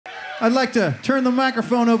I'd like to turn the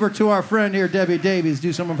microphone over to our friend here, Debbie Davies,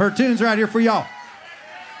 do some of her tunes right here for y'all.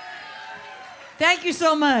 Thank you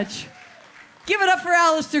so much. Give it up for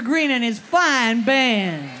Alastair Greene and his fine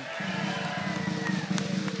band.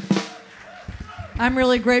 I'm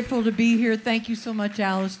really grateful to be here. Thank you so much,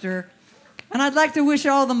 Alastair. And I'd like to wish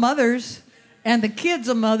all the mothers and the kids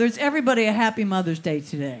of mothers, everybody a happy Mother's Day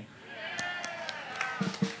today.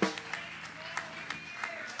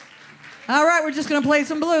 All right, we're just going to play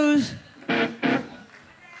some blues.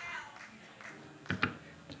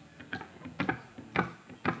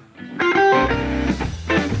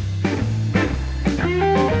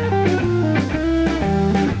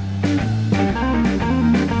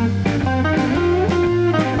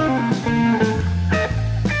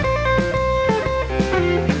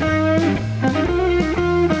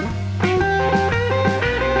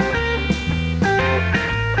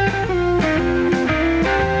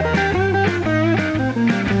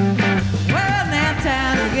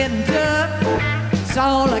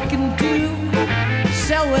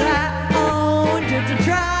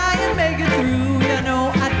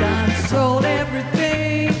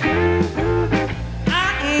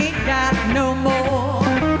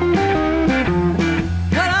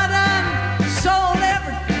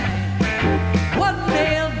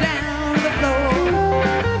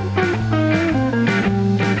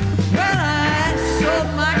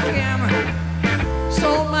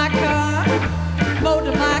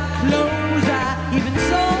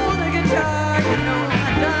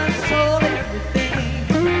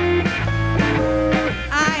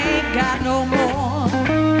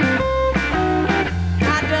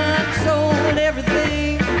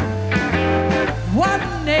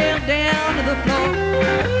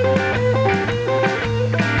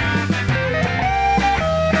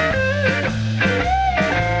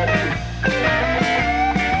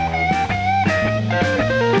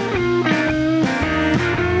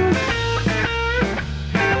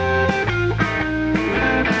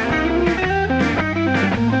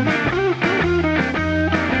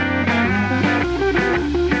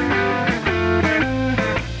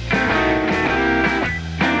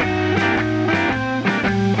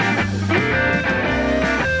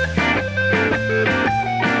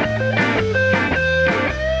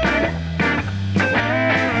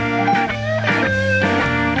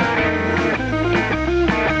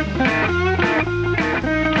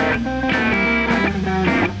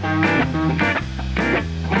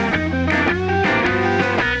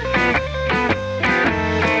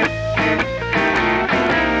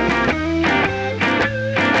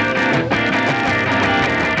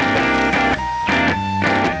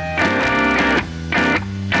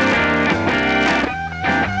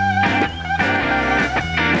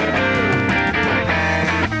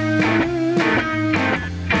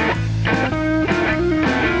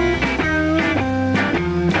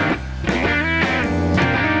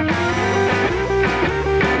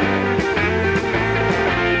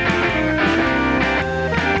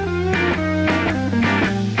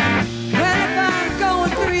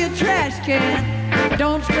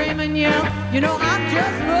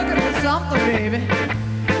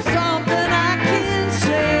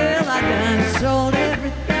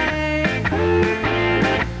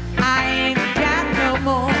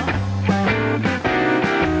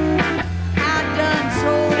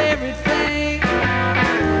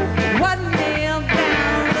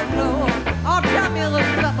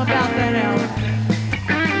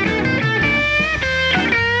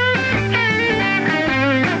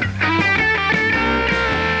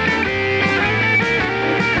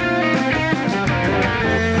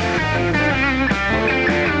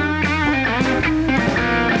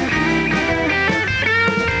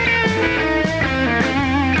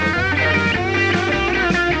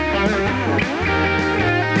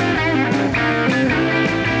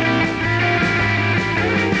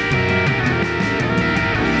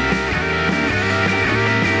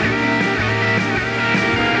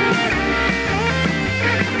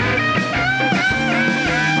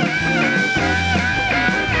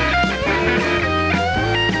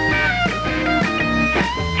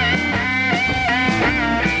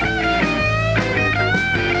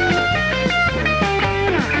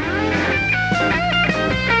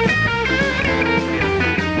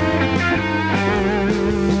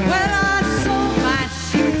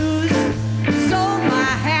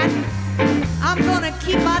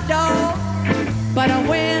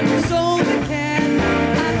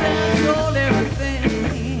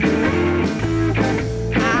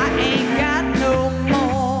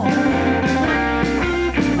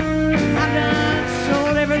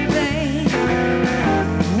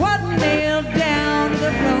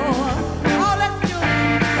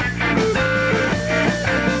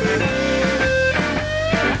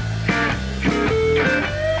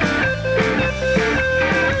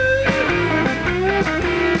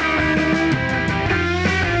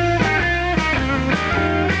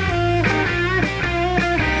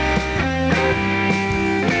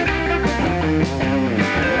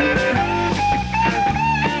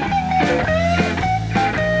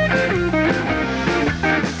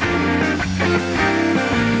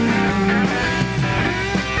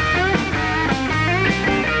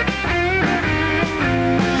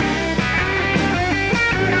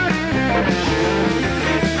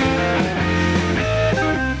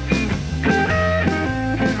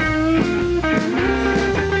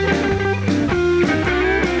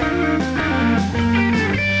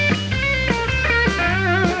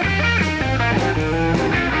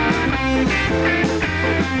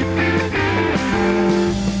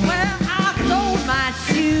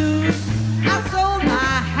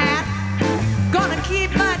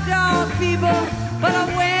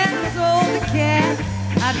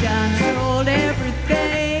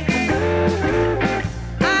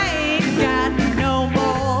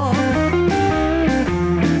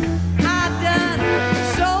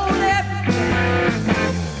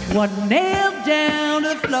 was nailed down to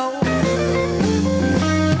the floor.